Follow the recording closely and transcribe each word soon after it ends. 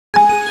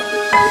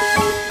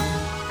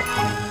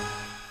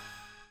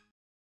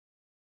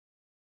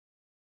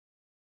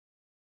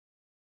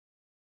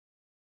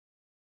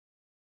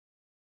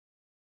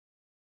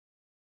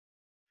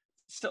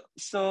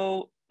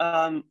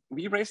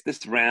We raised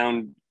this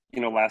round,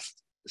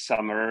 last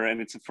summer,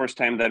 and it's the first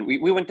time that we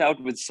went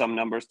out with some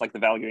numbers, like the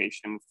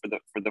valuation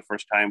for the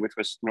first time, which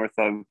was north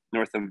of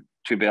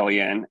 2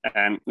 billion,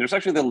 and it was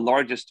actually the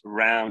largest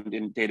round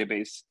in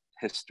database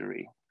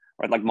history,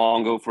 right? Like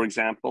Mongo, for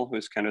example,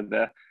 who's kind of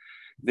the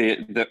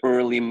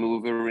early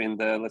mover in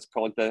the, let's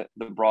call it the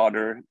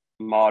broader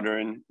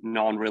modern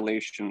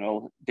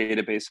non-relational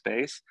database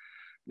space.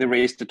 They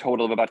raised a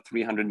total of about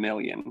 300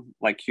 million,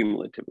 like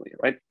cumulatively,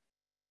 right?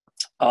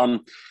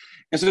 And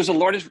so there's the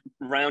largest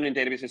round in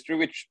database history,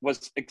 which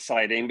was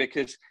exciting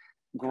because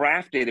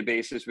graph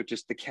databases, which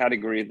is the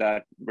category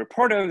that we're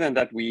part of and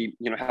that we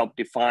help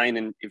define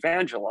and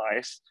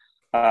evangelize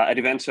at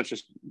events such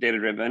as Data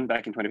Driven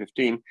back in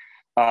 2015,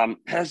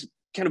 has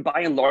kind of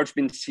by and large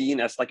been seen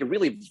as like a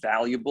really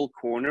valuable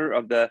corner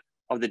of the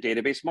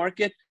database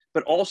market,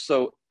 but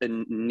also a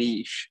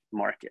niche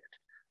market,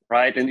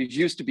 right? And it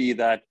used to be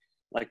that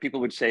like people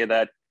would say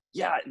that,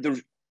 yeah,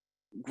 there's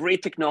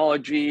great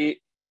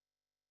technology,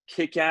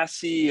 kick-ass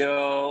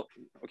CEO,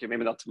 okay,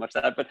 maybe not so much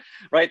that, but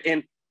right,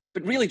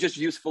 but really just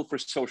useful for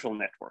social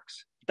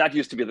networks. That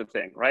used to be the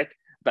thing, right?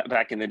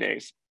 Back in the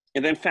days.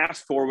 And then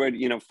fast forward,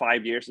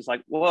 5 years, it's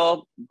like,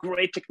 well,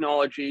 great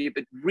technology,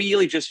 but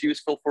really just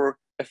useful for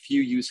a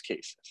few use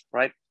cases,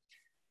 right?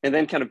 And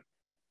then kind of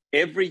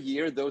every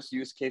year, those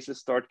use cases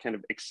start kind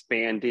of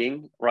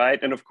expanding, right?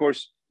 And of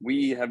course,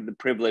 we have the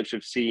privilege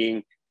of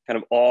seeing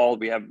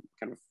we have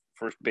kind of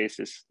first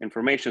basis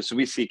information. So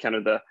we see kind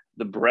of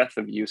the breadth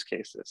of use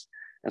cases.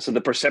 And so the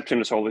perception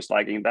is always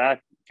lagging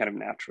that kind of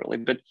naturally.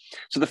 But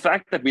so the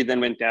fact that we then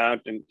went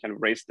out and kind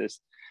of raised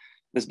this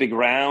big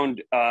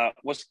round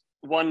was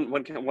one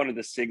of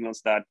the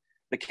signals that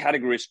the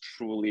category is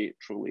truly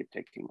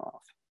taking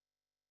off.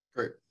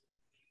 Great.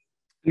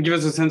 Can you give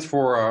us a sense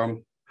for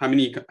how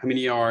many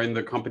are in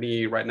the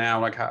company right now?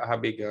 Like how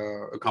big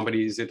a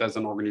company is it as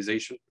an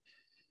organization?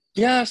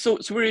 Yeah, so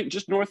we're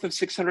just north of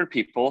 600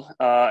 people.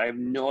 I have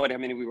no idea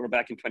how many we were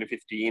back in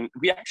 2015.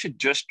 We actually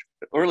just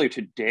earlier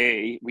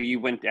today, we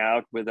went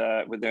out with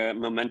a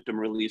momentum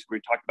release where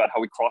we talked about how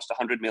we crossed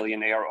 100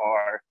 million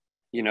ARR,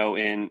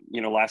 in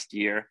last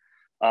year.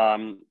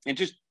 And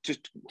just to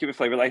give a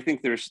flavor, I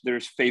think there's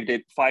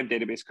five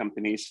database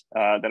companies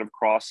that have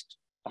crossed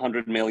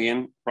 100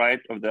 million, right?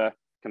 Of the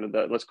kind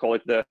of let's call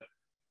it the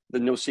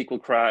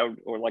NoSQL crowd,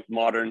 or like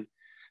modern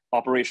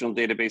operational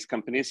database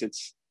companies.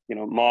 It's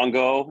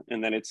Mongo,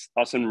 and then it's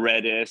us and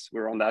Redis.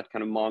 We're on that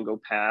kind of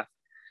Mongo path.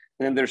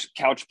 And then there's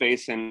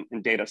Couchbase and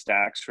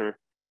DataStax, or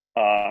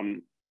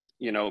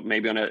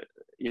maybe on a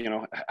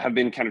have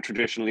been kind of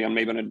traditionally on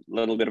maybe on a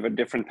little bit of a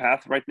different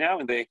path right now,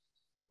 and they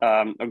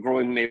are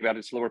growing maybe at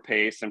a slower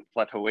pace and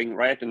plateauing,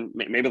 right? And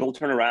maybe they'll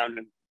turn around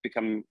and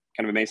become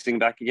kind of amazing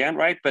back again,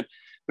 right? But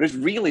it's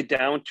really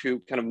down to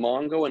kind of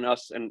Mongo and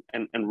us and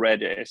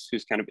Redis,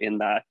 who's kind of in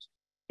that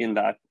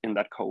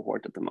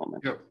cohort at the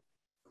moment. Yep.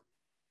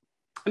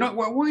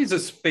 Why is the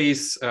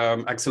space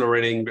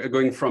accelerating,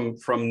 going from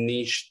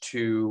niche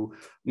to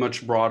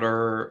much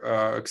broader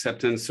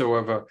acceptance?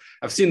 So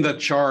I've seen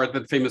that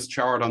famous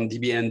chart on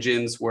DB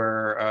engines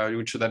where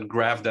which that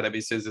graph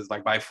databases is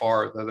like by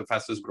far the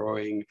fastest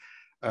growing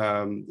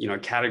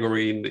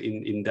category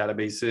in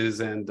databases.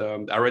 And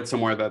I read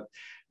somewhere that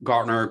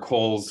Gartner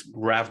calls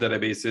graph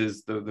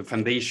databases the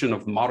foundation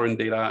of modern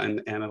data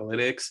and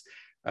analytics.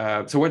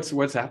 So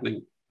what's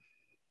happening?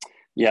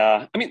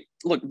 Yeah, I mean,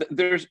 look,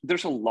 there's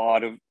a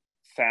lot of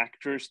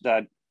factors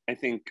that I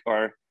think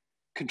are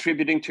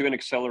contributing to and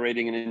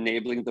accelerating and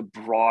enabling the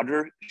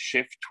broader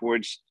shift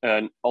towards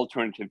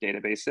alternative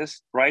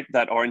databases, right?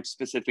 That aren't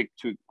specific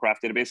to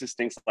graph databases,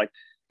 things like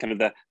kind of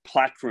the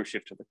platform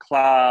shift to the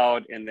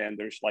cloud. And then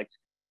there's like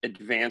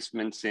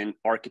advancements in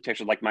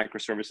architecture like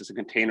microservices and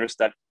containers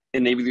that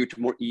enable you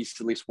to more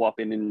easily swap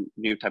in a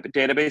new type of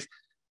database.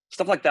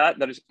 Stuff like that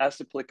is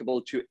as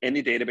applicable to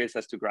any database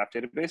as to graph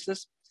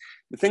databases.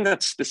 The thing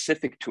that's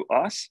specific to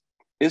us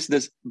is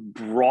this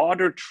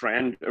broader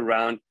trend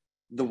around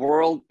the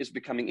world is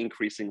becoming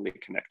increasingly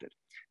connected.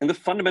 And the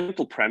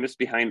fundamental premise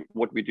behind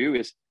what we do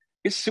is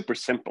super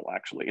simple,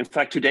 actually. In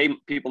fact, today,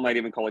 people might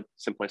even call it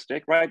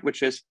simplistic, right?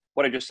 Which is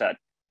what I just said.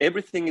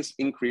 Everything is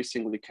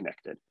increasingly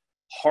connected.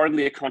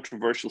 Hardly a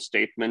controversial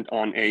statement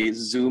on a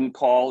Zoom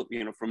call,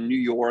 from New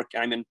York.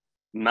 I'm in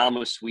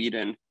Malmö,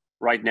 Sweden.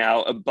 Right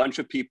now, a bunch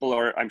of people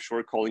are, I'm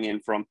sure, calling in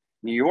from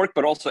New York,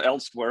 but also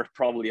elsewhere,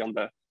 probably on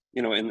the,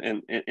 in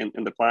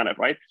the planet,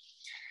 right?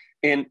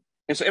 And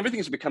so everything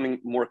is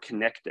becoming more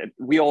connected.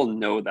 We all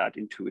know that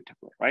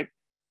intuitively, right?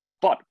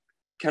 But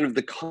kind of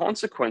the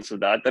consequence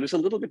of that is a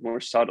little bit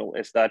more subtle,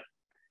 is that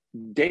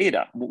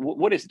data.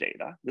 What is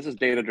data? This is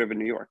Data Driven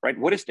New York, right?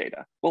 What is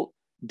data? Well,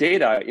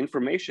 data,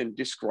 information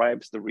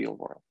describes the real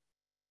world.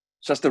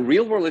 So as the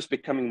real world is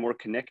becoming more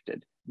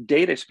connected,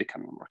 data is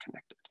becoming more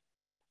connected.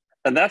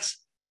 And that's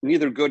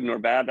neither good nor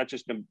bad. That's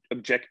just an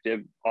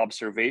objective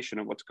observation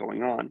of what's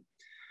going on.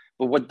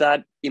 But what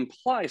that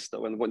implies,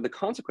 though, and what the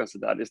consequence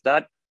of that is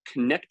that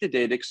connected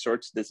data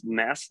exerts this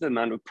massive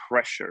amount of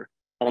pressure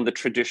on the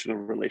traditional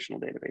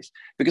relational database,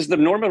 because the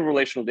normal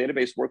relational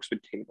database works with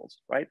tables,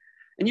 right?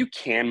 And you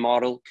can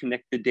model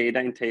connected data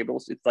in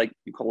tables. It's like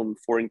you call them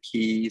foreign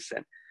keys,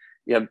 and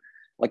you have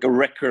like a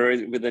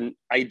record with an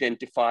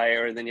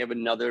identifier, and then you have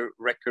another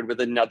record with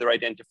another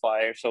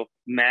identifier. So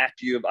Matt,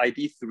 you have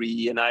ID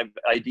 3 and I have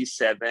ID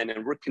 7,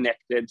 and we're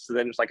connected. So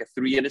then it's like a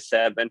 3 and a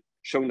 7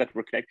 showing that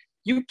we're connected.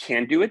 You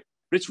can do it,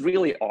 but it's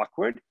really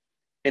awkward.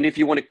 And if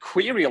you want to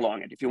query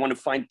along it, if you want to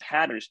find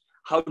patterns,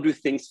 how do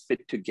things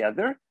fit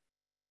together?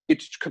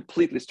 It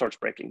completely starts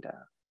breaking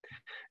down.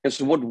 And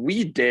so what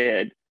we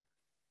did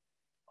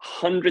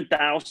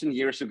 100,000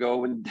 years ago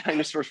when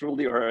dinosaurs ruled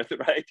the earth,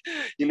 right?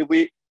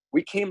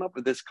 We came up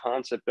with this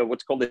concept of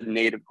what's called a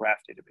native graph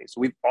database.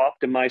 We've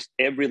optimized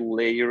every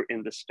layer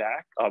in the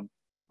stack of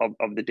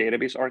the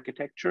database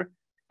architecture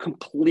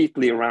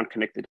completely around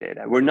connected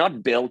data. We're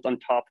not built on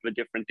top of a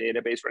different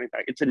database or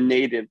anything. It's a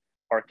native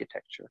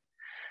architecture.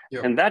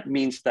 Yep. And that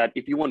means that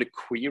if you want to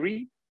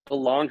query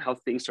along how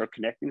things are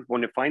connecting, if you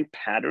want to find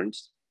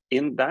patterns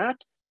in that,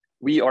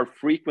 we are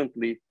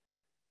frequently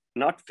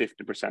not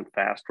 50%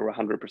 faster or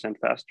 100%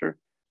 faster,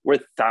 we're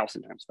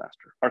 1,000 times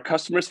faster. Our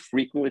customers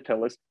frequently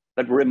tell us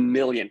that we're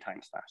 1,000,000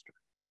 times faster,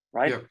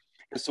 right? Yeah.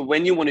 And so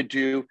when you want to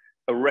do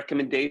a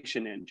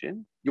recommendation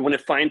engine, you want to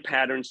find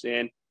patterns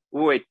in,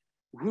 wait,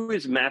 who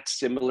is Matt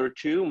similar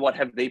to, and what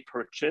have they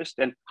purchased,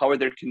 and how are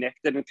they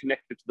connected and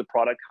connected to the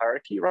product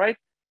hierarchy, right?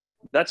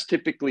 That's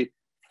typically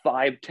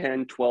 5,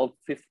 10, 12,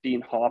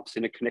 15 hops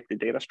in a connected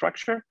data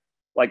structure.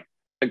 Like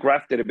a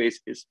graph database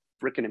is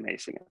freaking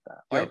amazing at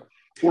that, right?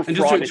 Yeah. And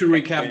just to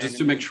recap, just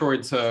to make sure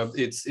it's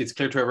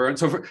clear to everyone.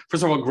 So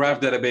first of all, graph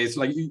database,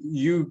 like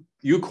you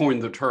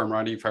coined the term,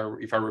 right? If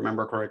I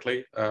remember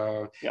correctly,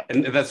 yeah.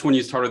 And that's when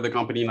you started the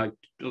company, like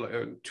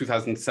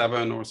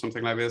 2007 or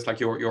something like this. Like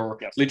you're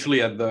yes.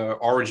 Literally at the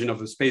origin of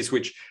the space,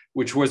 which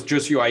was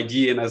just your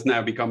idea and has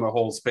now become a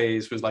whole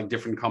space with like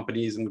different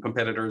companies and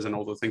competitors and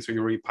all those things. So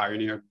you really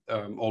pioneered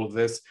all of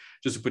this,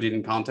 just to put it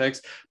in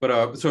context.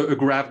 But so a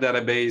graph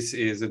database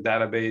is a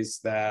database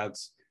that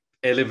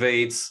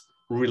elevates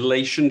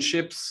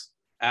relationships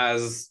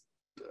as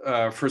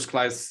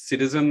first-class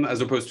citizen,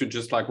 as opposed to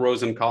just like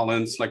rows and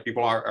columns. Like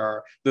people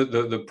are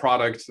the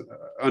product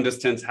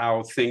understands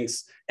how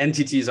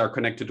entities are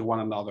connected to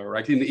one another,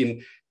 right?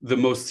 In the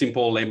most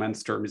simple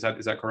layman's term, is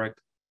that correct?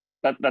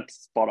 That's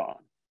spot on.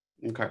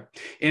 Okay.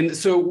 And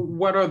so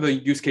what are the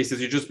use cases?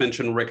 You just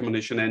mentioned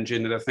recommendation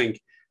engine, and I think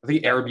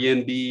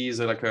Airbnb is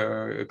like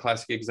a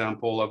classic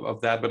example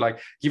of that, but like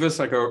give us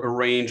like a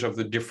range of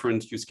the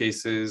different use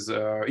cases,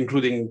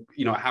 including,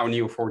 how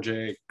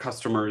Neo4j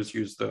customers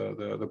use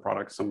the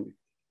product, some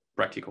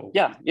practical.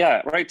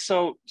 Yeah, right.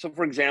 So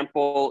for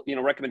example,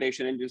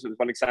 recommendation engines is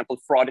one example,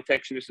 fraud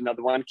detection is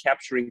another one,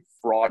 capturing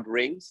fraud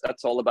rings.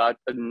 That's all about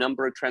a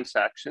number of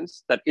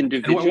transactions that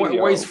individually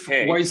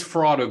why is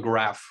fraud a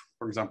graph,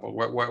 for example?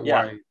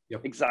 Why?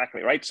 Yep.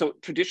 Exactly, right? So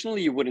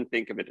traditionally you wouldn't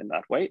think of it in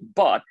that way,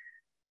 but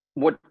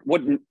what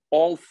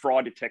all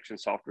fraud detection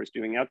software is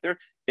doing out there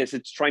is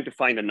it's trying to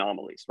find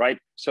anomalies, right?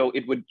 So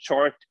it would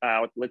chart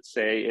out, let's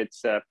say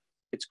it's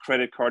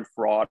credit card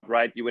fraud,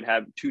 right? You would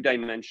have 2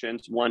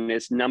 dimensions. One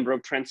is number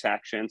of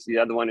transactions. The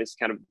other one is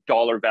kind of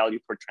dollar value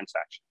per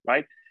transaction,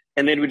 right?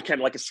 And then it would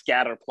kind of like a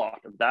scatter plot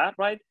of that,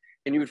 right?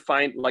 And you would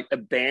find like a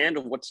band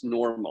of what's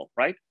normal,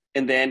 right?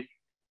 And then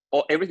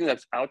everything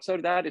that's outside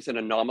of that is an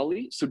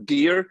anomaly. So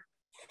dear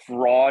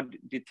fraud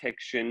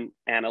detection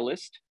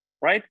analyst,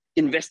 right?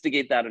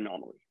 Investigate that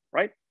anomaly,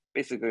 right?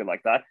 Basically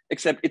like that,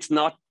 except it's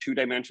not 2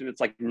 dimensions, it's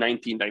like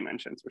 19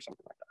 dimensions or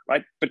something like that,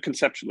 right? But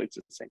conceptually it's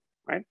the same,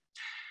 right?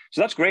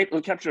 So that's great,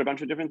 it'll capture a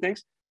bunch of different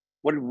things.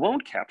 What it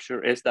won't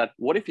capture is that,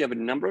 what if you have a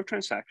number of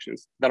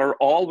transactions that are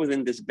all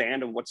within this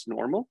band of what's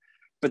normal,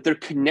 but they're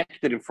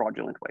connected in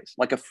fraudulent ways,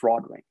 like a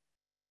fraud ring.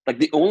 Like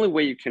the only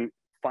way you can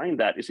find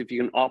that is if you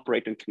can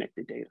operate on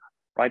connected data,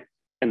 right?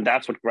 And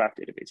that's what graph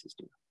databases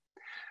do.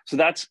 So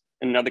that's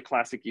another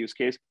classic use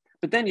case.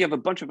 But then you have a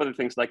bunch of other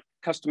things like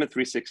customer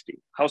 360.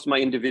 How's my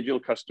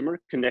individual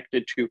customer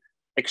connected to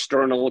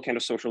external kind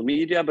of social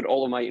media, but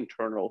all of my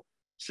internal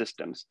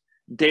systems?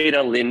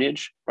 Data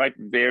lineage, right?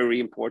 Very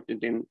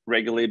important in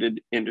regulated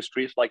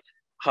industries. Like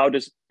how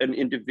does an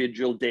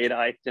individual data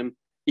item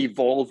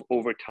evolve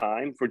over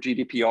time for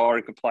GDPR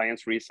and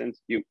compliance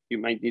reasons? You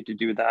might need to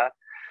do that.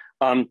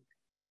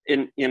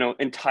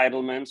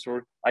 Entitlements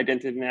or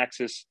identity and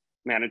access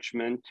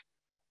management,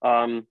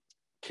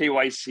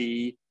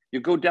 KYC. You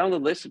go down the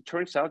list, it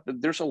turns out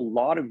that there's a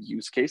lot of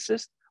use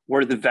cases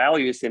where the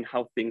value is in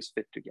how things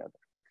fit together.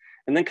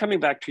 And then coming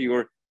back to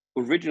your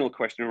original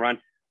question around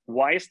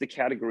why is the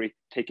category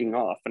taking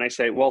off? And I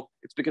say, well,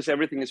 it's because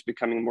everything is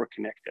becoming more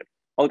connected.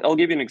 I'll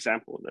give you an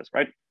example of this,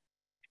 right?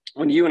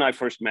 When you and I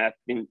first met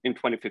in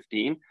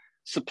 2015,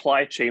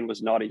 supply chain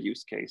was not a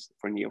use case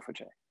for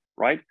Neo4j,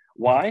 right?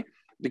 Why?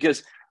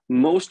 Because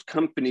most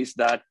companies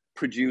that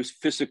produce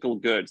physical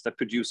goods, that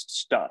produce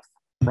stuff,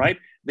 right?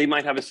 They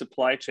might have a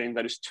supply chain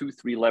that is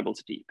 2-3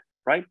 levels deep,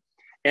 right?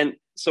 And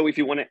so if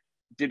you want to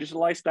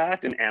digitalize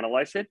that and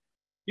analyze it,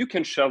 you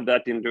can shove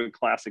that into a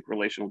classic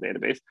relational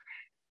database.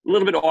 A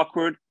little bit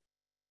awkward.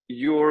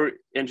 Your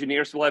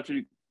engineers will have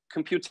to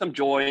compute some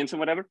joins and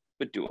whatever,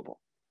 but doable,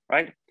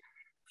 right?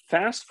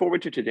 Fast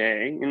forward to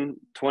today, in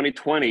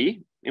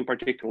 2020 in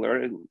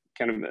particular, and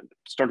kind of the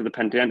start of the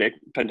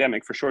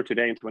pandemic for sure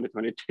today in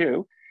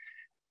 2022,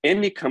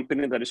 any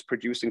company that is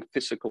producing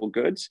physical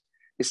goods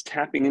is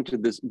tapping into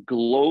this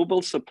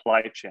global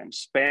supply chain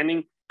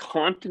spanning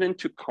continent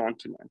to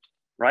continent,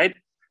 right?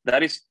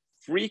 That is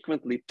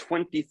frequently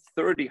 20,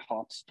 30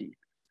 hops deep.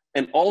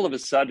 And all of a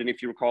sudden,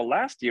 if you recall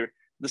last year,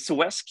 the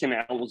Suez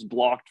Canal was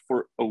blocked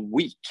for a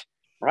week,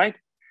 right?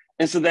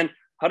 And so then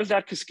how does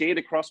that cascade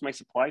across my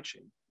supply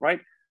chain, right?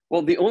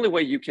 Well, the only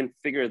way you can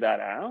figure that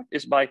out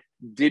is by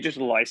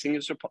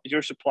digitalizing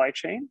your supply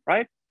chain,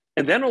 right?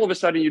 And then all of a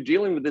sudden you're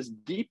dealing with this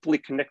deeply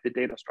connected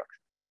data structure.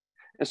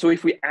 And so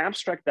if we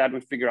abstract that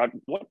and figure out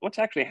what's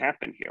actually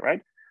happened here,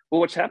 right?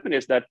 Well, what's happened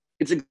is that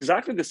it's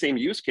exactly the same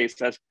use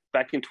case as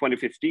back in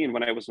 2015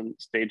 when I was on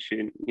stage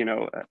in,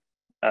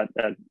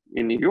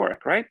 in New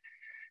York, right?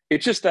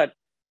 It's just that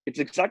it's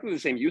exactly the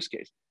same use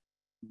case,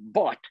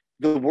 but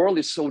the world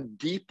is so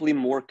deeply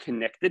more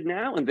connected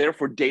now, and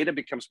therefore data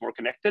becomes more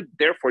connected.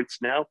 Therefore,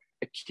 it's now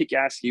a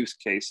kick-ass use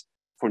case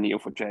for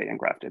Neo4j and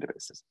graph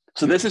databases.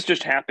 So this is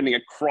just happening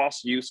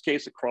across use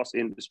case, across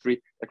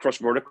industry, across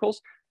verticals,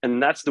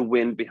 and that's the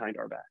wind behind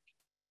our back.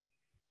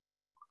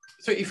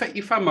 So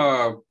if I'm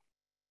a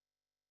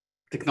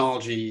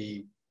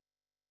technology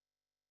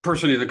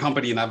person in the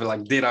company and I have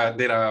like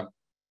data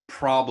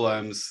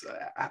problems,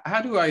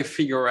 how do I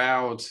figure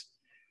out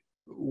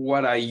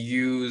what I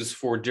use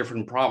for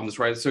different problems,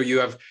 right? So you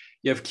have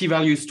key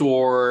value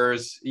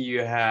stores,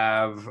 you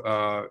have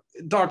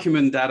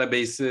document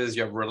databases,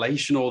 you have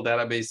relational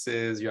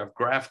databases, you have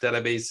graph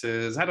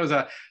databases. How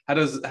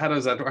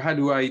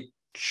do I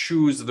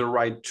choose the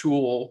right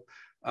tool,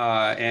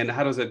 and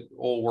how does it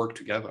all work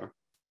together?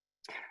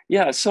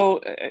 Yeah,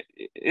 so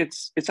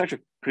it's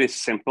actually pretty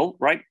simple,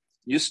 right?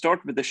 You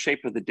start with the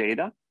shape of the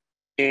data,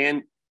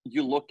 and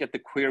you look at the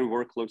query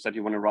workloads that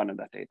you want to run on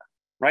that data,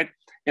 right?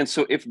 And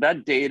so if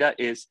that data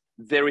is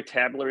very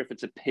tabular, if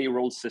it's a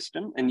payroll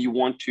system and you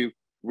want to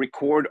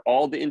record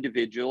all the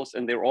individuals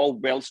and they're all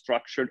well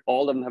structured,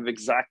 all of them have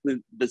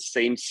exactly the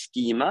same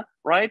schema,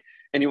 right?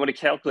 And you want to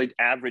calculate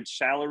average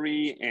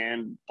salary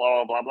and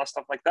blah, blah, blah, blah,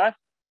 stuff like that,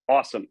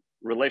 awesome.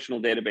 Relational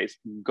database,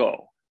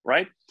 go,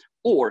 right?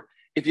 Or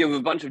if you have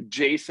a bunch of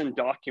JSON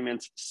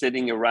documents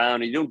sitting around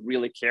and you don't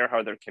really care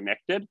how they're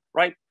connected,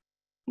 right?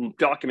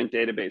 Document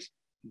database,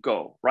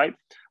 go, right?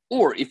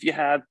 Or if you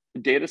have a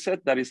data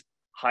set that is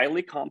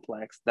highly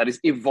complex, that is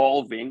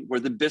evolving, where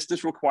the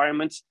business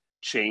requirements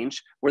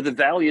change, where the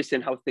value is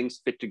in how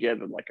things fit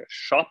together, like a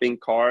shopping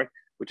cart,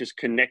 which is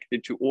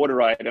connected to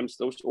order items.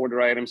 Those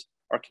order items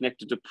are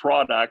connected to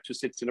product, who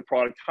sits in a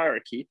product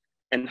hierarchy,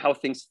 and how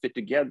things fit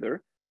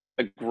together.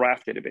 A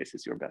graph database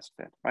is your best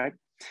fit, right?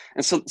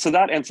 And so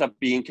that ends up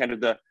being kind of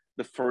the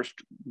first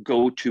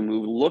go-to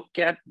move. Look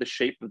at the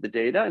shape of the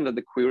data and then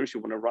the queries you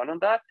want to run on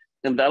that,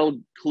 and that'll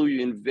clue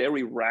you in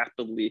very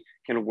rapidly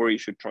kind of where you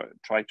should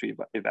try to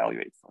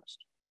evaluate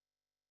first.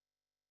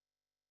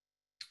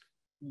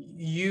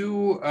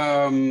 You,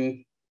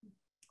 I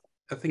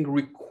think,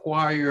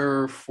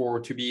 require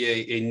to be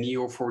a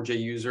Neo4j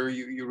user,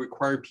 you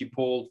require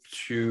people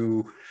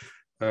to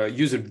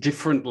use a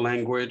different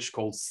language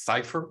called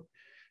Cypher.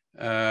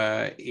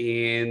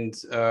 And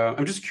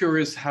I'm just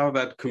curious how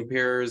that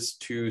compares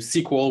to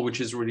SQL,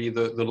 which is really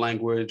the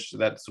language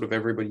that sort of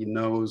everybody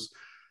knows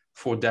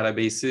for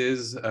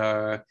databases.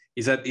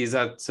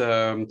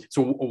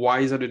 So why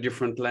is that a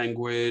different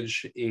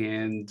language,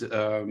 and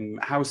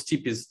how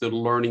steep is the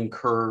learning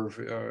curve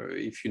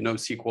if you know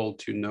SQL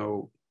to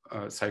know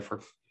Cypher?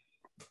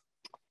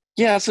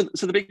 Yeah, so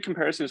the big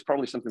comparison is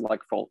probably something like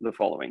the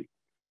following.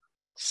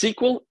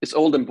 SQL is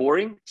old and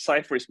boring,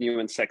 Cypher is new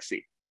and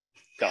sexy.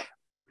 Done.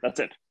 That's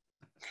it.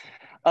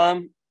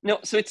 No,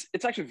 so it's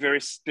actually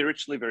very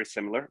spiritually very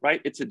similar,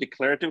 right? It's a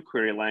declarative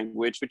query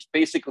language, which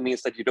basically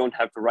means that you don't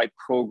have to write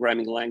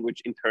programming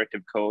language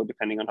imperative code,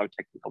 depending on how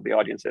technical the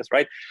audience is,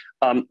 right?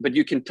 But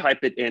you can type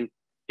it in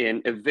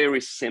a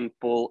very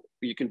simple,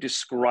 you can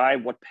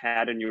describe what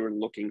pattern you're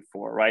looking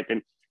for, right?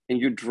 And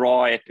you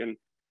draw it, and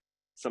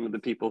some of the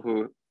people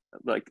who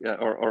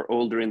are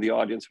older in the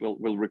audience will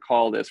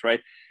recall this,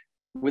 right?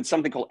 With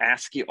something called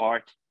ASCII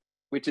art,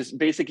 which is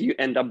basically you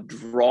end up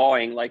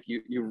drawing, like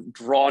you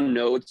draw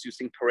nodes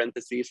using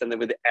parentheses, and then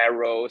with the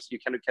arrows, you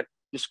kind of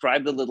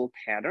describe the little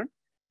pattern,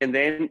 and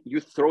then you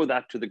throw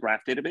that to the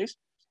graph database,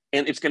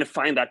 and it's going to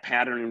find that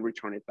pattern and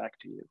return it back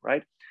to you,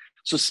 right?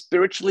 So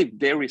spiritually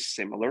very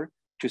similar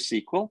to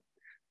SQL,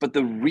 but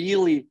the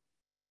really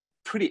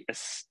pretty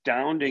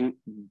astounding,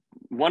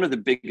 one of the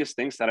biggest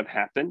things that have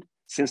happened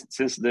since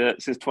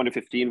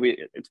 2015,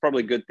 it's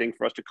probably a good thing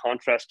for us to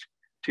contrast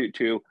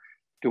to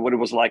what it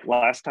was like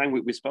last time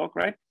we spoke,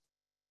 right?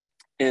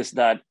 Is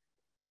that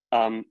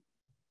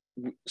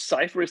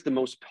Cypher is the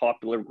most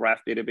popular graph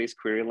database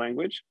query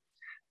language,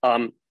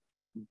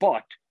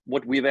 but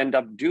what we've ended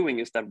up doing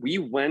is that we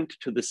went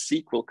to the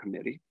SQL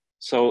committee,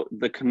 so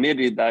the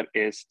committee that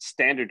is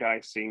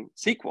standardizing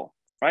SQL,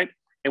 right?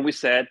 And we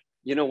said,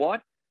 you know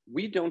what?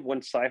 We don't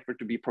want Cypher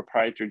to be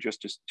proprietary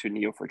just to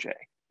Neo4j.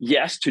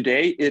 Yes,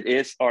 today it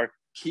is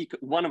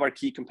one of our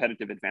key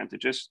competitive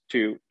advantages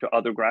to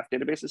other graph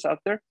databases out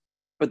there,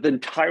 but the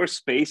entire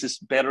space is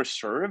better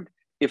served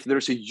if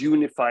there's a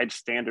unified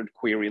standard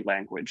query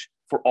language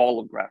for all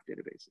of graph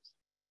databases.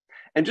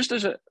 And just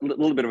as a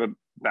little bit of a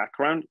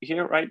background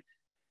here, right?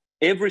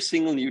 Every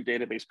single new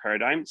database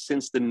paradigm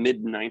since the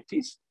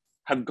mid-90s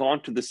have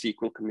gone to the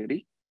SQL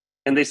committee,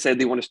 and they said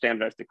they want to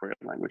standardize the query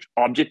language.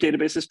 Object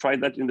databases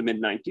tried that in the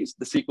mid-90s.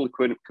 The SQL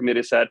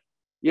committee said,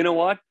 you know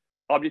what?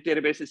 Object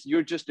databases,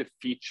 you're just a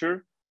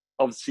feature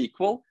of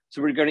SQL.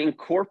 So we're going to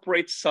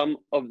incorporate some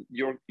of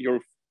your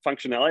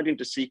functionality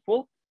into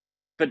SQL,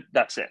 but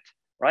that's it,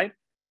 right?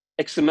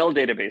 XML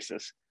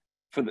databases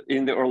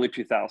in the early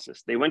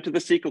 2000s, they went to the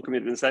SQL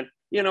committee and said,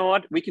 you know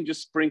what? We can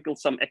just sprinkle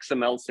some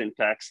XML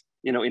syntax,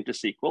 into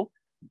SQL.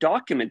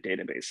 Document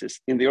databases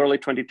in the early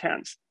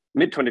 2010s,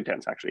 mid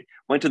 2010s actually,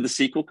 went to the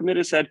SQL committee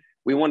and said,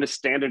 we want to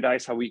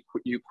standardize how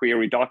you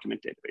query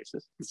document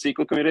databases. The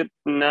SQL committee,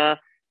 nah,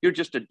 you're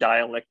just a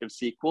dialect of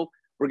SQL.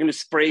 We're going to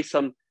spray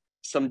some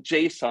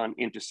JSON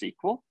into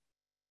SQL.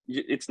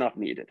 It's not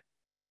needed.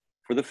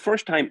 For the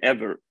first time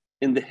ever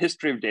in the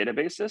history of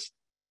databases,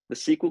 the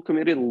SQL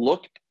committee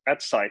looked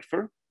at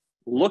Cypher,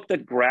 looked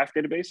at graph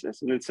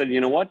databases, and it said, you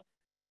know what?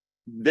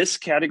 This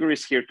category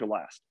is here to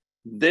last.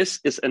 This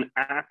is an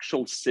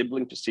actual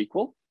sibling to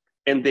SQL.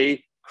 And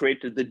they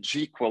created the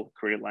GQL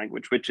query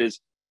language, which is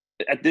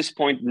at this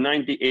point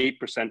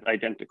 98%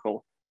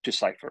 identical to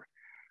Cypher,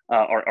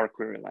 our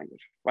query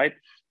language, right?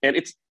 And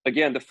it's,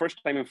 again, the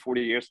first time in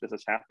 40 years this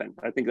has happened.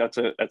 I think that's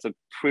a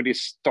pretty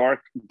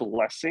stark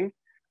blessing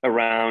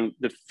around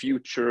the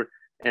future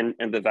and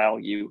the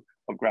value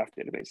of graph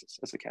databases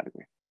as a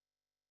category.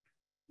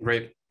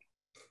 Great.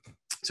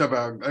 So I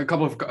have a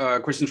couple of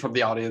questions from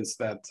the audience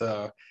that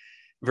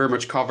very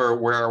much cover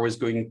where I was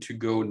going to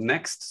go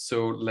next.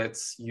 So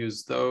let's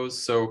use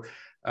those. So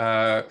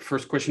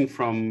first question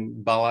from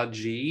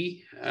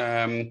Balaji,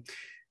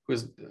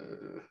 was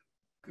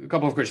a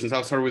couple of questions.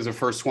 I'll start with the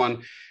first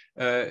one.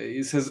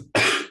 It says,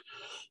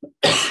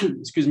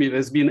 excuse me,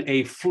 there's been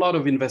a flood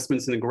of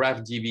investments in the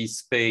graph DB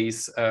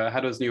space. How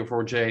does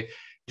Neo4j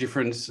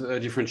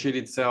differentiate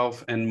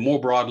itself? And more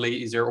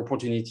broadly, is there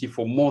opportunity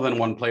for more than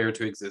one player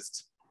to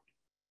exist?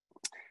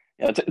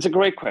 Yeah, it's a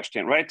great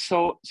question, right?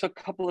 So a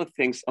couple of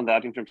things on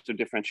that in terms of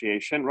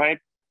differentiation, right?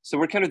 So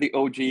we're kind of the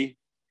OG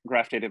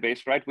graph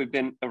database, right? We've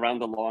been around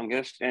the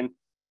longest. And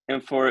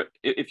for,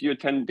 if you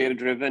attend Data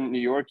Driven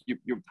New York,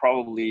 you're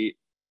probably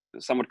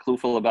somewhat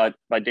clueful about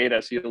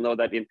data. So you'll know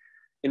that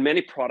in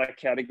many product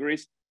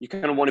categories, you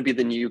kind of want to be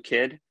the new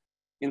kid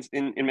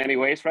in many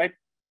ways, right?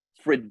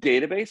 For a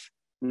database,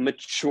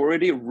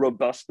 maturity,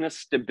 robustness,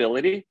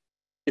 stability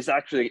is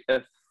actually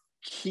a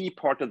key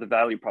part of the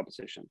value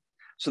proposition.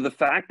 So the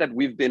fact that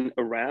we've been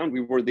around,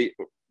 we were the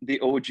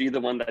OG, the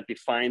one that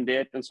defined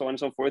it, and so on and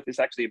so forth, is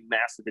actually a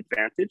massive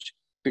advantage.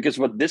 Because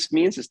what this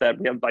means is that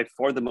we have by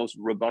far the most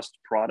robust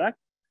product,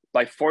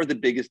 by far the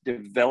biggest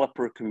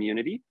developer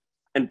community,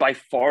 and by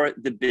far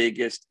the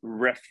biggest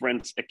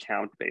reference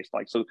account base.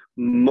 Like, so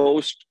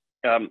most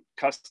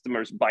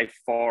customers by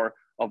far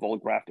of all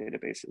graph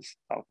databases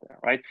out there,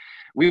 right?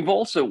 We've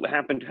also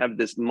happened to have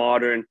this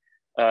modern,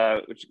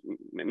 which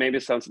maybe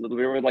sounds a little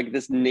weird, like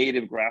this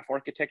native graph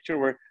architecture,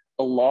 where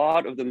a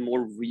lot of the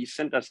more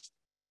recent,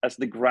 as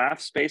the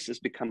graph space has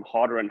become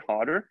hotter and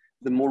hotter,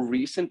 the more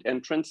recent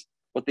entrants,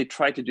 what they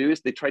try to do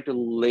is they try to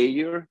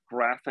layer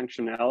graph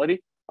functionality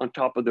on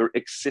top of their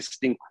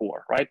existing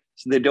core, right?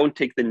 So they don't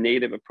take the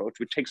native approach,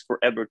 which takes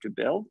forever to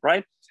build,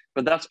 right?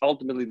 But that's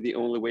ultimately the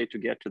only way to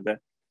get to the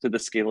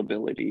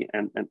scalability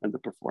and the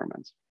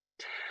performance.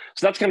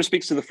 So that kind of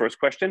speaks to the first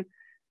question.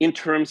 In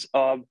terms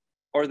of,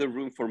 are there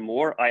room for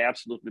more? I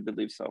absolutely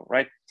believe so,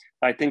 right?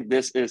 I think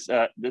this is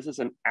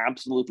an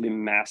absolutely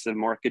massive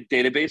market.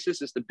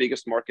 Databases is the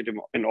biggest market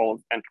in all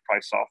of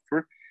enterprise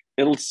software.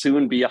 It'll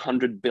soon be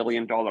 $100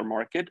 billion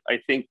market. I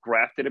think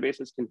graph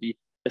databases can be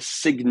a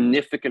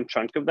significant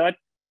chunk of that,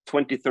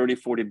 20, 30,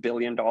 $40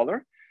 billion,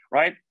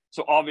 right?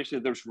 So obviously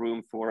there's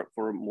room for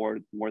more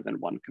than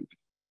one company.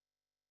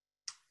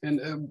 And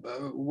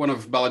one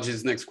of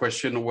Balaji's next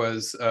question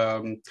was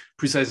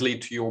precisely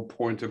to your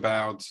point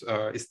about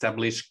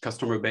established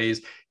customer base.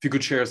 If you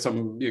could share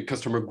some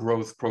customer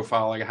growth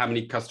profile, like how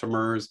many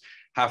customers,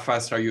 how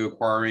fast are you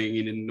acquiring,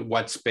 in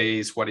what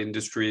space, what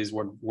industries,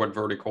 what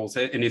verticals,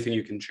 anything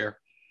you can share?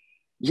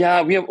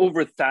 Yeah, we have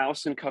over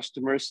 1,000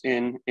 customers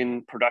in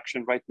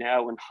production right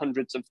now, and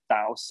hundreds of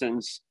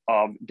thousands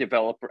of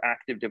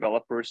active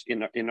developers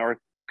in our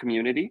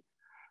community.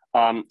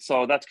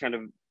 So that's kind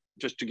of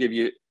just to give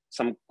you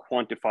some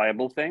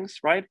quantifiable things,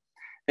 right?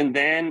 And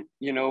then,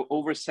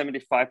 over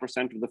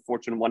 75% of the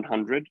Fortune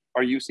 100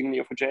 are using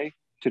Neo4j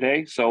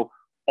today. So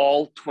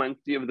all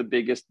 20 of the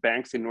biggest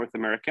banks in North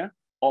America,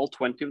 all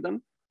 20 of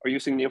them are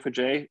using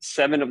Neo4j.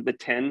 7 of the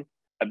 10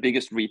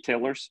 biggest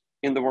retailers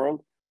in the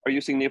world are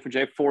using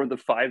Neo4j for the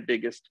 5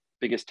 biggest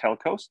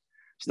telcos.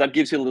 So that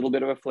gives you a little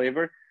bit of a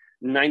flavor.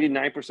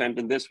 99%,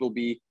 and this will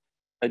be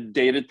a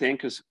dated thing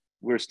because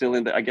we're still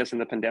in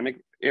the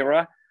pandemic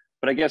era.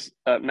 But I guess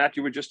Matt,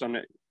 you were just on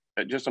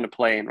a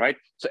plane, right?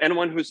 So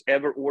anyone who's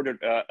ever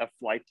ordered a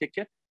flight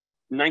ticket,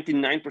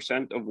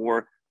 99%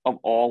 of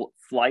all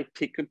flight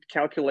ticket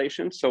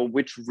calculations. So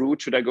which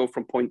route should I go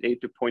from point A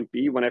to point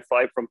B when I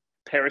fly from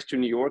Paris to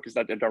New York? Is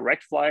that a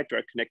direct flight? Do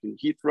I connect in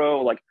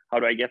Heathrow? Like, how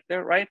do I get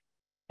there, right?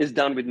 Is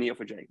done with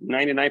Neo4j.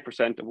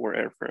 99% of our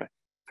airfare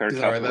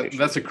calculations.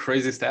 That's a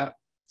crazy stat.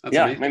 That's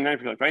amazing.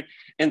 99%, right?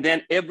 And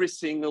then every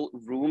single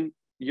room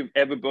you've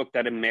ever booked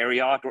at a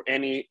Marriott or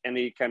any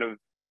kind of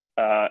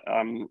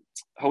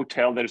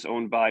hotel that is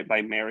owned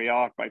by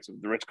Marriott, right? So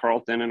the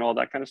Ritz-Carlton and all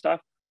that kind of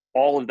stuff.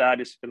 All of that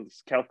is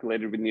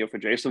calculated with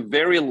Neo4j. So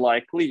very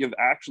likely you've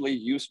actually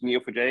used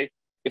Neo4j,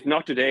 if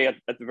not today, at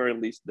the very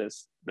least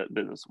this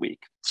week.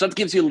 So that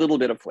gives you a little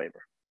bit of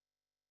flavor.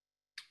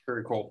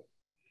 Very cool.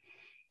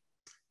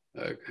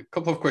 A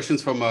couple of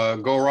questions from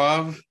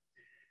Gaurav.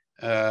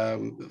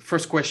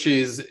 First question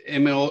is,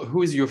 Emil,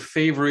 who is your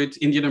favorite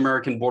Indian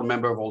American board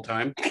member of all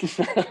time?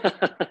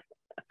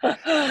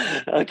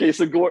 Okay,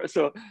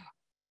 so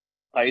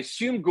I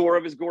assume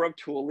Gaurav is Gaurav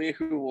Tully,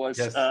 who was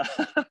yes.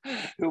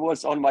 who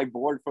was on my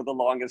board for the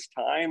longest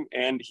time,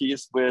 and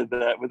he's with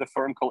a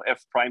firm called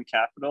FirstMark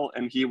Capital,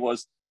 and he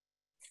was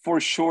for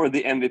sure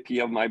the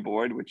MVP of my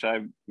board, which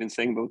I've been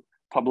saying both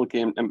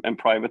publicly and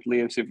privately.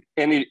 And so,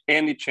 if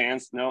any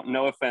chance,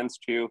 no offense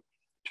to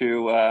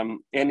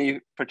any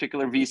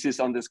particular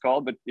VCs on this call,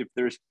 but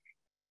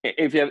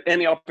if you have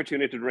any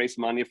opportunity to raise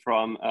money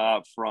from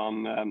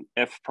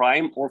F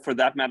Prime, or for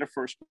that matter,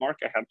 FirstMark,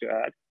 I have to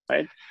add,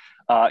 right?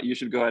 You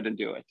should go ahead and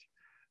do it.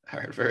 All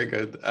right, very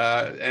good.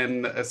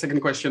 And a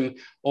second question,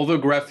 although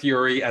graph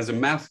theory as a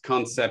math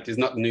concept is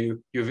not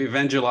new, you've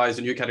evangelized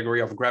a new category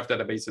of graph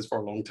databases for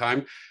a long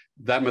time.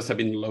 That must have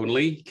been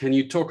lonely. Can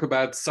you talk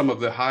about some of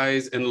the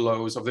highs and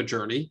lows of the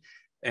journey?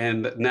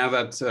 And now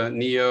that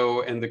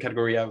Neo and the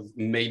category have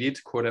made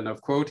it, quote and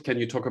unquote, can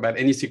you talk about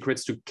any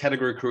secrets to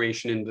category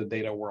creation in the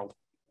data world?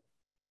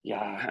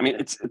 Yeah, I mean,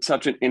 it's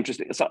such an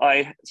interesting. So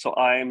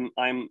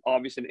I'm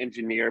obviously an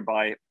engineer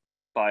by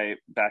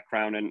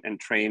background and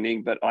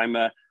training, but I'm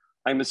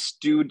a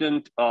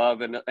student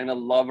of and a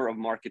lover of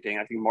marketing.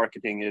 I think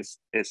marketing is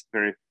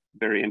very,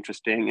 very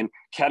interesting, and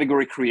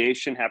category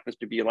creation happens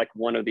to be like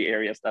one of the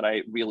areas that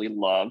I really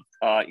love,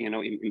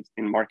 in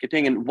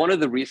marketing. And one of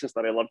the reasons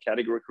that I love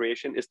category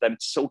creation is that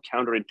it's so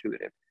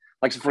counterintuitive.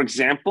 Like, so for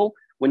example,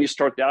 when you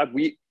start out,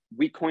 we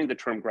coined the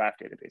term graph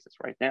databases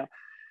right now,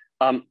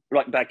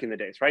 right back in the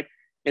days, right?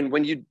 And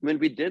when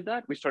we did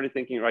that, we started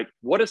thinking, right,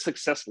 what does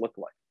success look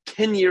like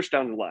 10 years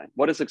down the line?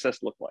 What does success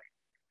look like?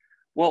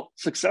 Well,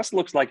 success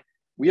looks like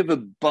we have a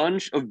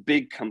bunch of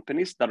big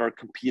companies that are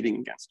competing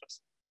against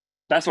us.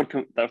 That's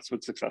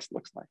what success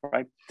looks like,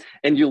 right?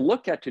 And you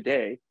look at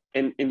today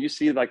and you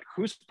see like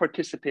who's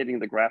participating in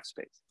the graph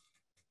space.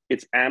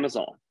 It's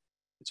Amazon,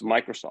 it's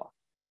Microsoft,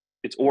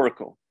 it's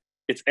Oracle,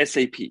 it's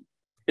SAP.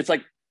 It's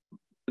like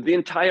the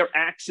entire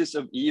axis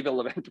of evil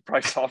of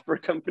enterprise software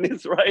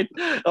companies, right,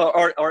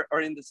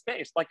 are in the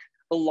space. Like,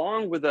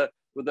 along with a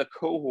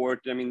cohort.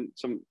 I mean,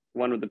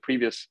 one of the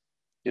previous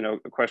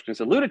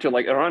questions alluded to,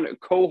 like, around a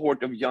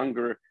cohort of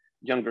younger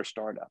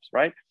startups,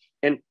 right?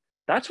 And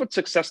that's what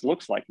success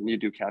looks like when you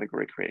do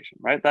category creation,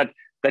 right? That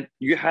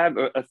you have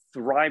a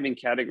thriving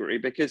category,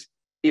 because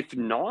if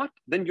not,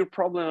 then you're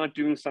probably not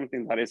doing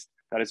something that is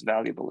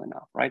valuable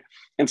enough, right?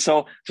 And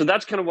so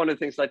that's kind of one of the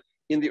things that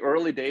in the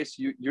early days,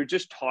 you're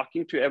just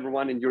talking to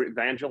everyone and you're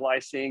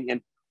evangelizing,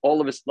 and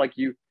all of us, like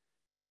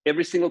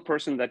every single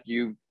person that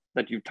you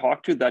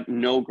talk to that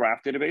know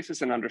graph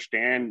databases and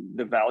understand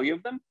the value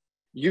of them,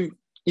 you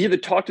either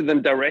talk to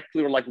them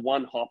directly or like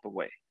one hop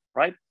away,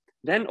 right?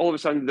 Then all of a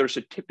sudden there's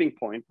a tipping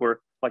point where,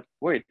 like,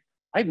 wait,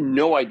 I have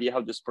no idea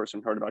how this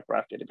person heard about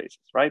graph databases,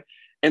 right?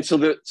 And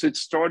so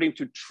it's starting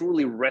to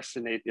truly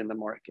resonate in the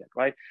market,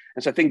 right?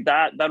 And so I think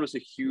that was a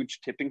huge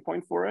tipping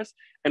point for us.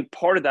 And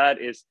part of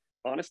that is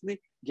honestly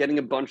getting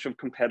a bunch of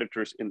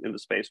competitors in the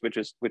space, which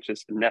is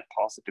a net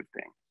positive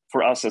thing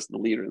for us as the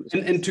leader in the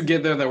space. And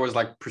together there was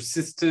like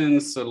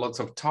persistence, lots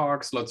of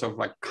talks, lots of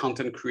like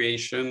content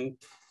creation.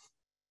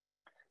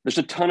 There's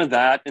a ton of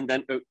that, and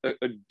then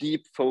a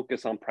deep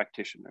focus on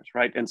practitioners,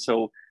 right? And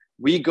so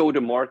we go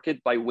to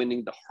market by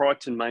winning the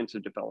hearts and minds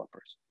of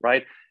developers,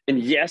 right?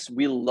 And yes,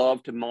 we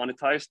love to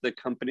monetize the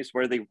companies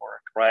where they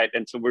work, right?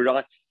 And so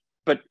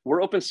but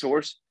we're open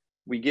source.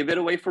 We give it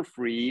away for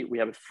free. We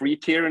have a free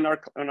tier in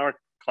our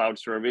cloud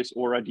service,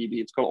 Aura DB,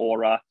 it's called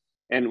Aura.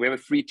 And we have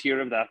a free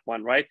tier of that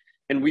one, right?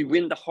 And we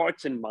win the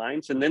hearts and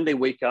minds, and then they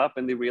wake up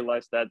and they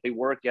realize that they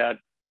work at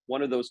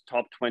one of those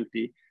top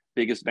 20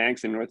 biggest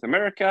banks in North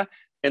America,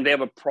 and they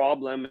have a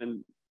problem,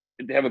 and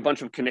they have a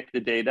bunch of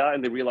connected data,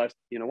 and they realize,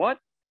 you know what?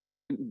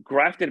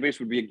 Graph database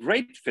would be a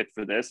great fit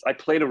for this. I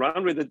played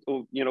around with it,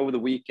 over the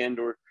weekend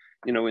or,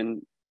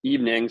 in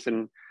evenings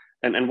and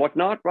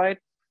whatnot, right?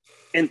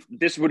 And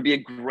this would be a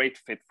great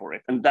fit for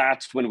it. And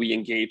that's when we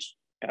engage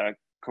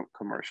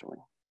commercially.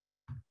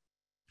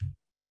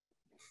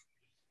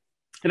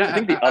 And I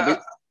think the other,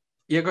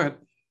 yeah, go ahead.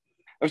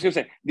 I was going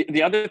to say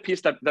the other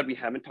piece that we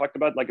haven't talked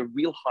about, like a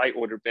real high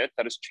order bit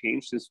that has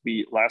changed since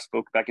we last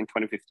spoke back in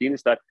 2015,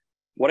 is that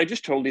what I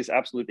just told you is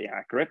absolutely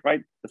accurate,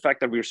 right? The fact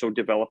that we're so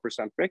developer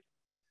centric.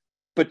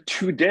 But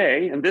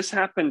today, and this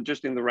happened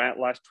just in the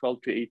last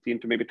 12 to 18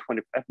 to maybe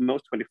 20, at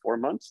most 24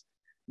 months,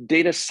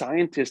 data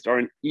scientists are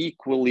an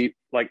equally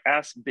like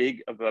as big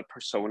of a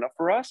persona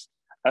for us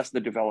as the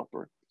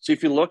developer. So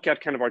if you look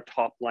at kind of our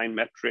top line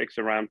metrics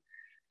around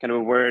kind of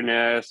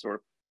awareness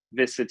or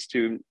visits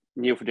to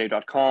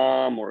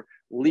neo4j.com or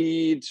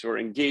leads or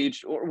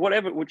engaged or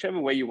whatever, whichever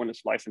way you want to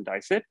slice and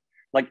dice it,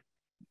 like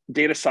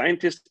data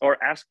scientists are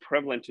as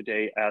prevalent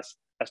today as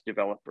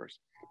developers,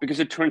 because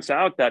it turns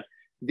out that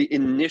the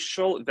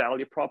initial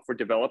value prop for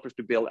developers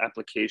to build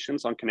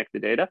applications on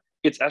connected data,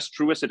 it's as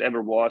true as it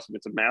ever was, and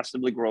it's a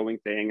massively growing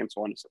thing, and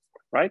so on and so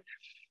forth, right?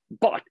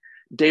 But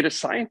data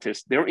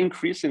scientists, they're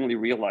increasingly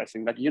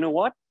realizing that, you know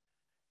what?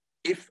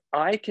 If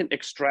I can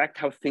extract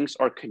how things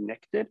are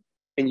connected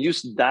and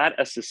use that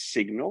as a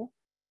signal,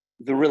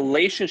 the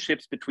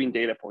relationships between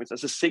data points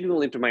as a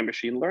signal into my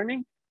machine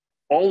learning,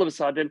 all of a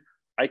sudden,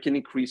 I can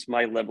increase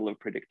my level of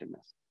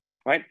predictiveness,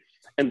 right?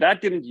 And that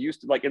didn't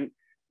used to, like, and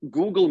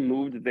Google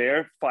moved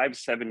there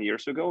 5-7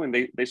 years ago, and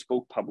they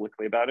spoke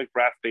publicly about it,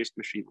 graph-based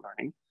machine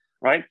learning,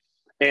 right?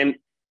 And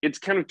it's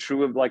kind of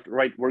true of like,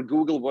 right, where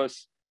Google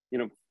was,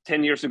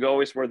 10 years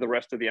ago is where the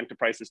rest of the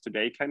enterprise is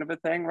today, kind of a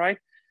thing, right?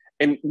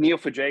 And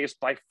Neo4j is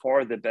by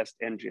far the best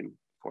engine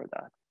for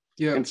that.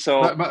 Yeah, and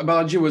so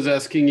Balaji was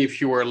asking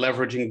if you were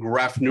leveraging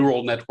graph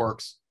neural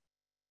networks.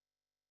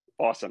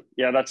 Awesome.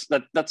 Yeah,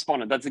 that's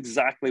fun. That's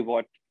exactly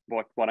what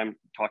I'm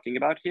talking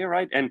about here,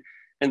 right? And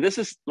this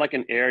is like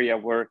an area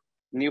where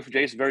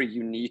Neo4j is very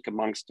unique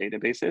amongst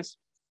databases.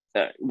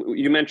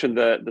 You mentioned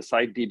the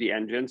site DB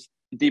Engines.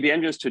 DB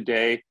Engines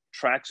today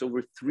tracks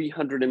over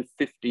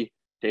 350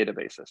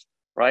 databases,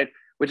 right?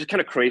 Which is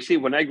kind of crazy.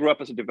 When I grew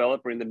up as a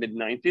developer in the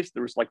mid-90s,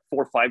 there was like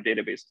 4 or 5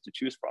 databases to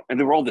choose from, and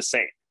they were all the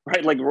same,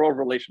 right? Like we're all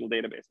relational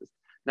databases.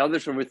 Now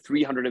there's over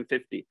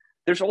 350.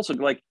 There's also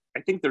like,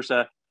 I think there's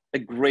a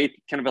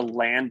great kind of a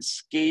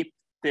landscape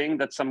thing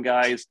that some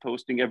guy is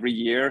posting every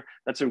year.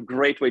 That's a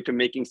great way to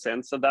making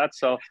sense of that.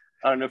 So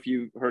I don't know if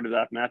you heard of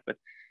that, Matt, but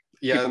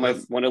yeah, people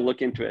might want to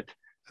look into it.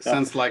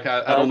 Sounds like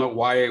I don't know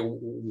why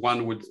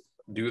one would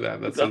do that.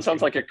 That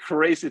sounds like a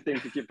crazy thing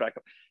to keep track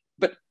of.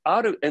 But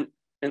out of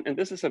and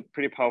this is a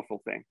pretty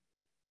powerful thing.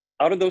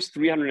 Out of those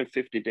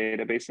 350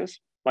 databases,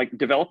 like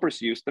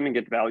developers use them and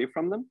get value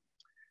from them.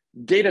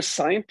 Data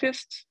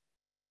scientists,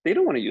 they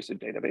don't want to use a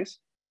database.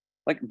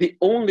 Like the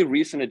only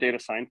reason a data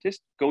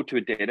scientist go to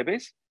a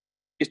database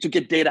is to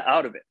get data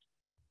out of it.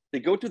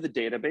 They go to the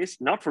database,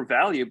 not for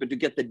value, but to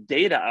get the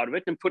data out of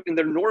it and put in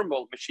their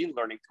normal machine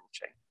learning tool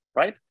chain,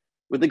 right?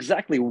 With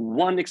exactly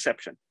one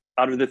exception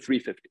out of the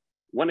 350,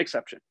 one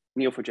exception,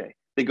 Neo4j.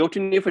 They go to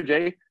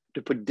Neo4j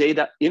to put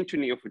data into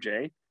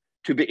Neo4j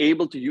to be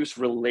able to use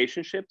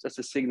relationships as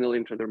a signal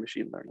into their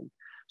machine learning.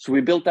 So we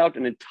built out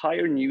an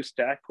entire new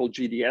stack called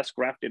GDS,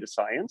 Graph Data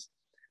Science,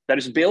 that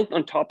is built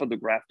on top of the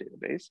graph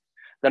database,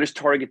 that is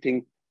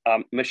targeting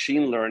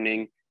machine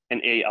learning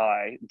and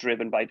AI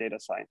driven by data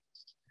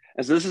scientists.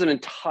 And so this is an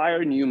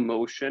entire new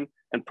motion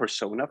and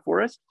persona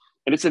for us.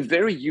 And it's a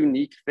very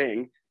unique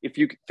thing. If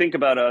you think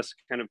about us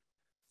kind of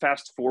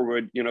fast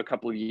forward, a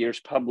couple of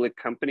years, public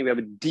company, we have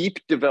a deep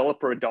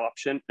developer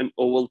adoption, an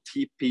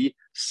OLTP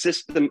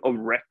system of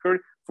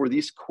record for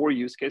these core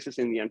use cases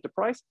in the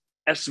enterprise,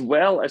 as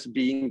well as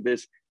being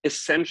this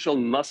essential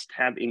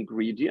must-have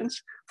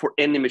ingredients for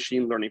any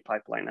machine learning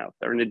pipeline out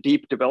there in a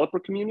deep developer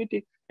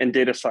community and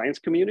data science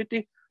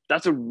community.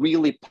 That's a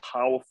really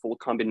powerful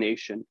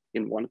combination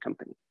in one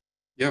company.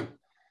 Yeah,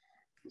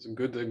 it's a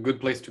good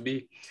place to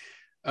be.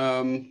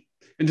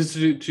 And just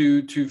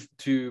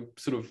to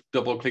sort of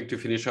double click to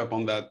finish up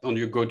on that, on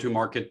your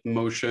go-to-market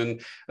motion,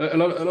 a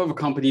lot of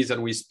companies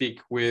that we speak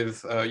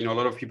with, a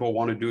lot of people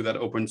want to do that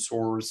open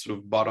source sort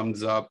of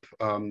bottoms up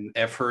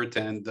effort,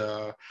 and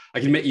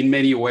like in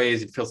many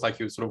ways, it feels like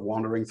you're sort of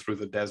wandering through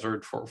the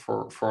desert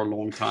for a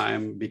long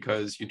time,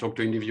 because you talk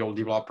to individual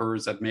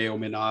developers that may or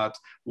may not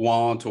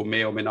want or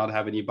may not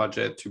have any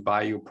budget to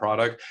buy your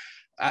product.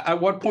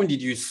 At what point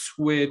did you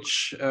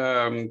switch,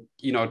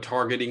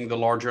 targeting the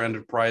larger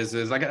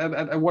enterprises? Like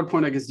at what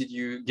point, I guess, did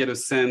you get a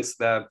sense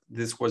that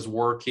this was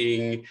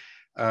working?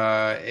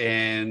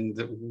 And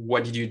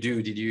what did you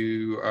do? Did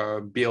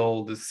you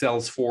build a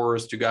sales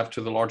force to go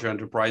after the larger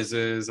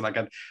enterprises? Like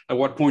at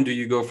what point do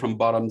you go from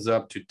bottoms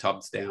up to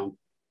tops down?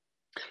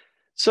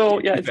 So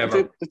yeah,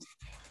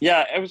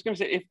 I was going to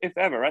say if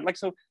ever, right? Like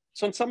so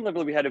on some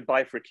level we had a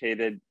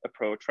bifurcated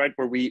approach, right?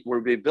 Where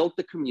we built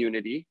the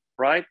community,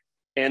 right?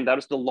 And that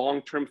was the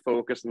long-term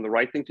focus and the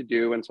right thing to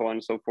do, and so on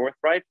and so forth,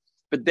 right?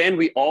 But then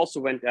we also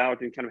went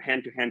out and kind of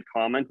hand-to-hand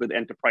comment with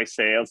enterprise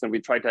sales, and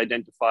we tried to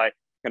identify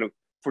kind of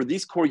for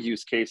these core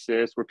use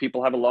cases where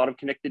people have a lot of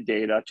connected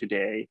data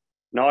today,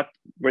 not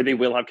where they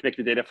will have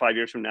connected data 5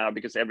 years from now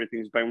because everything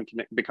is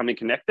becoming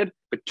connected,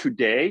 but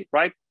today,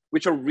 right?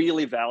 Which are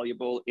really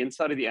valuable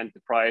inside of the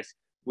enterprise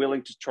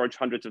willing to charge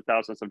hundreds of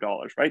thousands of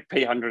dollars, right?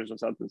 Pay hundreds of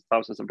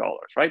thousands of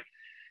dollars, right?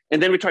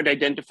 And then we tried to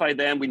identify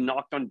them. We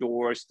knocked on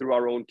doors through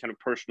our own kind of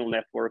personal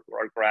network or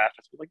our graph,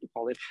 as we like to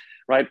call it,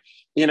 right?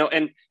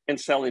 And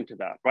sell into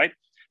that, right?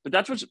 But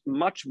that was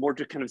much more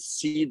to kind of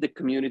seed the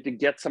community,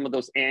 get some of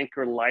those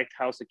anchor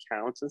lighthouse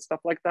accounts and stuff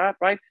like that,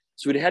 right?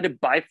 So we had a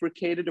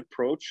bifurcated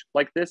approach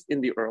like this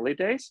in the early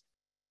days.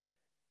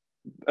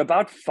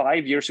 About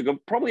 5 years ago,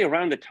 probably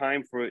around the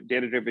time for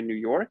Data Driven New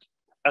York,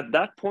 at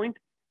that point,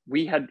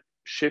 we had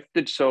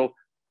shifted. So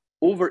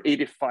over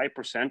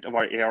 85% of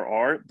our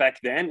ARR back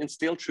then, and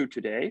still true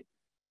today,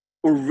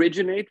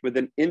 originate with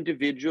an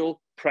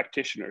individual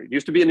practitioner. It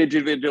used to be an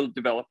individual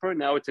developer.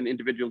 Now it's an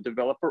individual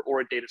developer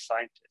or a data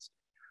scientist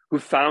who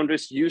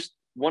founders used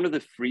one of the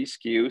free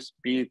SKUs,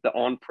 be it the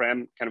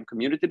on-prem kind of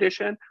community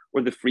edition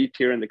or the free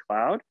tier in the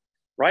cloud,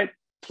 right?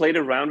 Played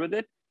around with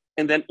it.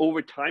 And then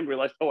over time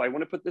realized, oh, I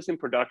want to put this in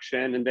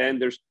production. And then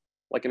there's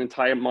like an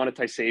entire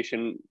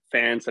monetization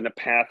fence and a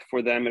path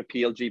for them, a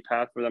PLG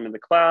path for them in the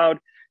cloud.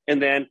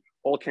 And then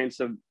all kinds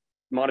of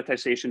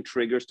monetization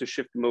triggers to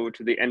shift them over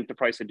to the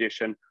enterprise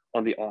edition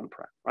on the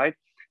on-prem, right?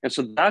 And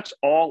so that's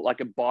all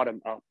like a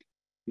bottom-up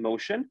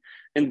motion.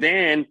 And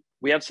then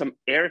we have some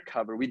air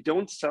cover. We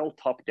don't sell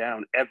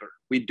top-down ever.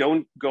 We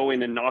don't go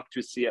in and knock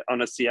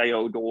on a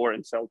CIO door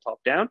and sell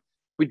top-down.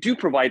 We do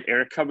provide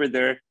air cover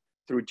there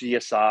through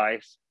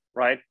GSIs,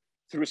 right?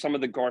 Through some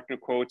of the Gartner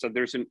quotes.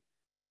 There's an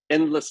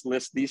endless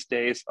list these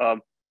days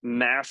of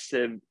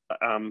massive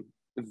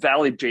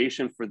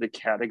validation for the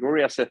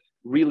category as a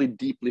really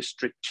deeply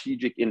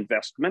strategic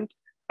investment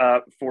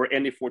for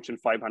any Fortune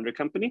 500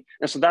 company.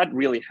 And so that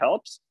really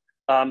helps.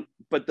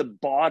 But the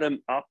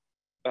bottom-up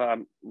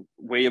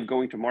way of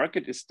going to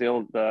market is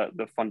still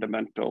the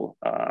fundamental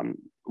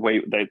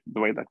way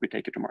that we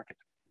take it to market.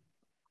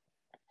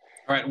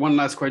 All right, one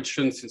last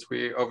question since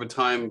we're over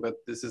time, but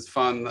this is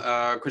fun.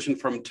 Question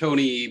from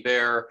Tony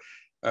there.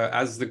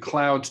 Has the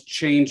cloud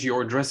changed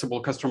your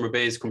addressable customer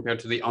base compared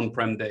to the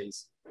on-prem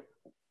days?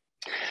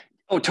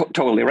 Oh,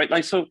 totally, right?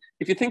 Like, so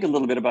if you think a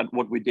little bit about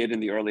what we did in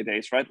the early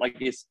days, right? Like,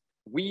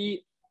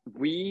 we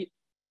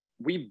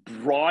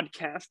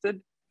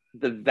broadcasted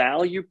the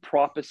value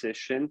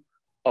proposition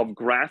of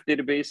graph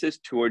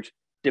databases towards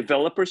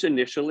developers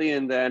initially,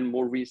 and then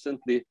more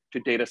recently to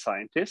data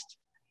scientists.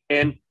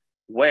 And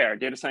where?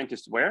 Data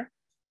scientists where?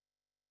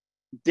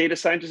 Data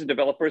scientists and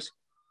developers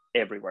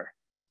everywhere.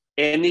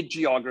 Any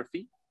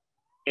geography,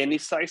 any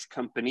size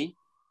company,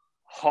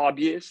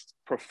 hobbyist,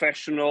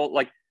 professional,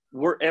 like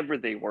wherever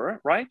they were,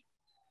 right?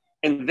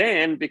 And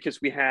then because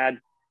we had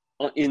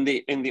in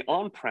the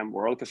on-prem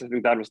world, because I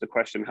think that was the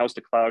question, how's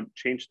the cloud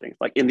change things?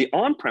 Like in the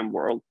on-prem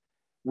world,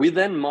 we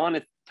then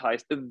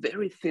monetized a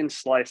very thin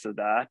slice of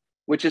that,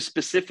 which is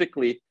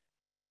specifically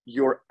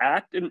you're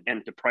at an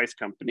enterprise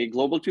company,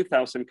 Global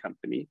 2000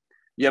 company.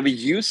 You have a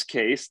use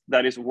case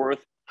that is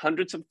worth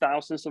hundreds of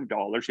thousands of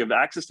dollars. You have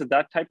access to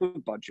that type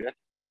of budget.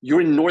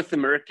 You're in North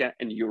America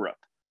and Europe,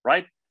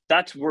 right?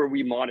 That's where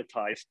we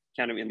monetize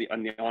kind of in the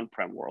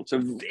on-prem world. So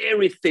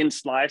very thin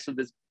slice of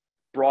this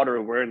broader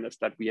awareness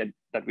that we had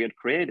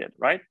created,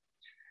 right?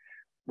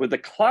 With the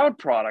cloud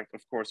product,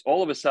 of course,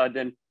 all of a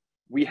sudden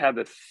we have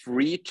a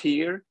free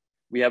tier.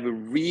 We have a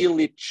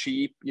really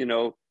cheap,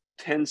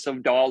 tens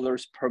of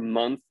dollars per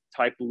month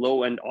type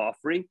low-end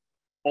offering,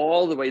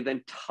 all the way the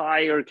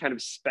entire kind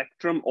of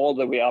spectrum, all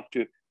the way up to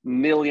 $1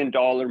 million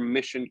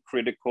mission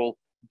critical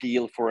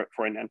deal for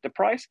an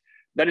enterprise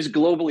that is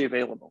globally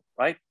available,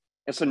 right?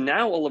 And so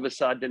now all of a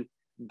sudden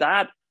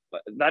that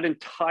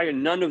entire,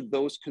 none of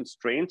those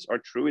constraints are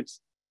true.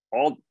 It's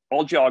all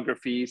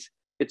geographies,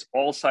 it's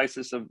all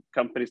sizes of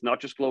companies, not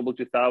just Global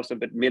 2000,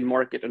 but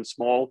mid-market and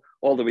small,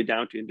 all the way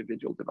down to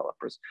individual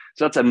developers.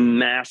 So that's a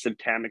massive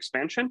TAM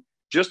expansion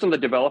just on the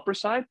developer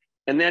side.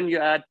 And then you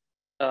add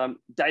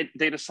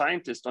data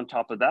scientists on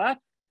top of that.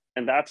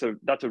 And that's a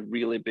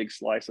really big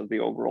slice of the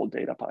overall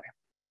data pie.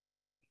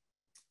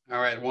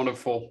 All right,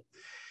 wonderful.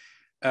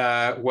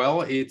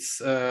 Well,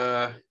 it's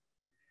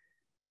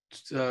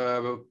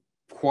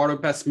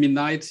 1:15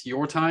 midnight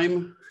your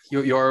time.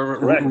 You're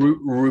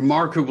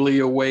remarkably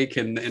awake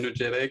and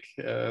energetic.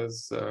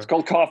 It's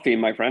called coffee,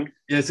 my friend.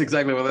 Yes,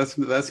 exactly. Well,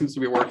 that seems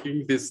to be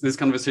working. This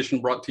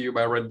conversation brought to you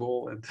by Red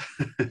Bull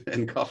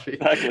and coffee.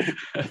 Exactly.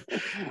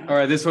 All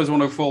right, this was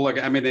wonderful. Like,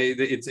 I mean,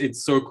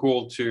 it's so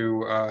cool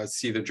to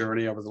see the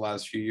journey over the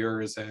last few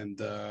years, and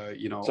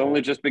it's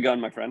only just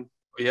begun, my friend.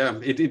 Yeah,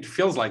 it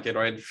feels like it,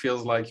 right? It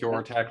feels like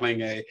you're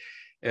tackling a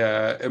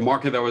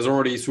market that was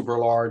already super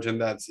large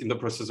and that's in the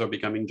process of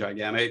becoming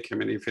gigantic. I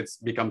mean, if it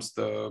becomes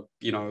the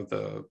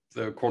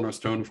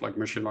cornerstone for like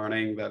machine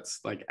learning, that's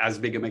like as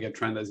big a mega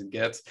trend as it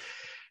gets.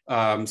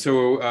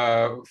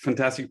 So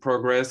fantastic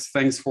progress.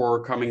 Thanks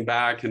for coming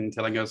back and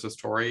telling us a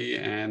story,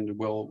 and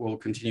we'll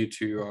continue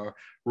to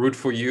root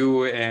for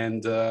you.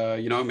 And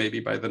maybe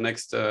by the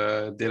next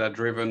Data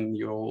Driven,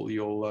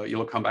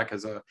 you'll come back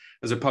as a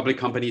public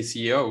company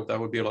CEO. That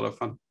would be a lot of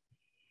fun.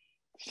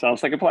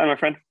 Sounds like a plan, my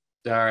friend.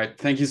 All right.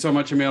 Thank you so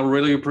much, Emil.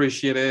 Really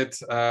appreciate it.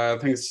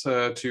 Thanks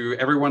to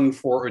everyone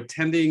for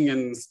attending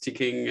and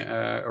sticking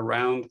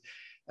around.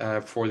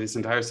 for this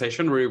entire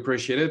session. Really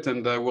appreciate it.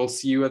 And we'll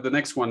see you at the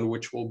next one,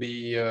 which will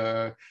be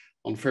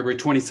on February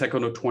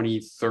 22nd or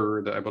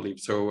 23rd, I believe.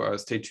 So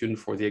stay tuned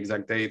for the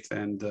exact date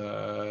and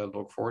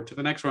look forward to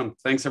the next one.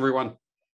 Thanks, everyone.